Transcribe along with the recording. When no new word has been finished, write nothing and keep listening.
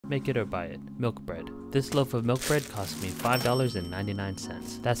make it or buy it. Milk bread. This loaf of milk bread cost me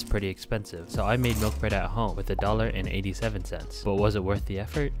 $5.99. That's pretty expensive, so I made milk bread at home with $1.87. But was it worth the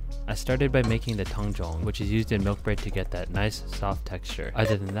effort? I started by making the tangjong, which is used in milk bread to get that nice soft texture.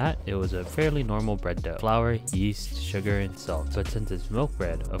 Other than that, it was a fairly normal bread dough. Flour, yeast, sugar, and salt. But since it's milk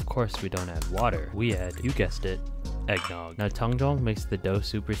bread, of course we don't add water. We add, you guessed it, eggnog. Now tangjong makes the dough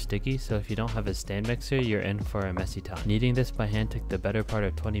super sticky, so if you don't have a stand mixer, you're in for a messy time. Kneading this by hand took the better part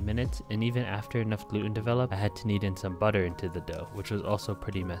of 20 minutes, and even after enough gluten developed, I had to knead in some butter into the dough, which was also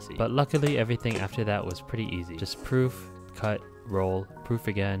pretty messy. But luckily everything after that was pretty easy. Just proof, cut, roll, proof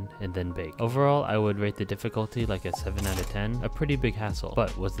again, and then bake. Overall, I would rate the difficulty like a 7 out of 10, a pretty big hassle.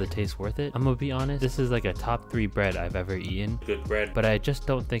 But was the taste worth it? I'm gonna be honest, this is like a top 3 bread I've ever eaten. Good bread. But I just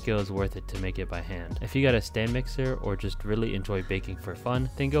don't think it was worth it to make it by hand. If you got a stand mixer or just really enjoy baking for fun,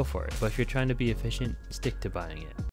 then go for it. But if you're trying to be efficient, stick to buying it.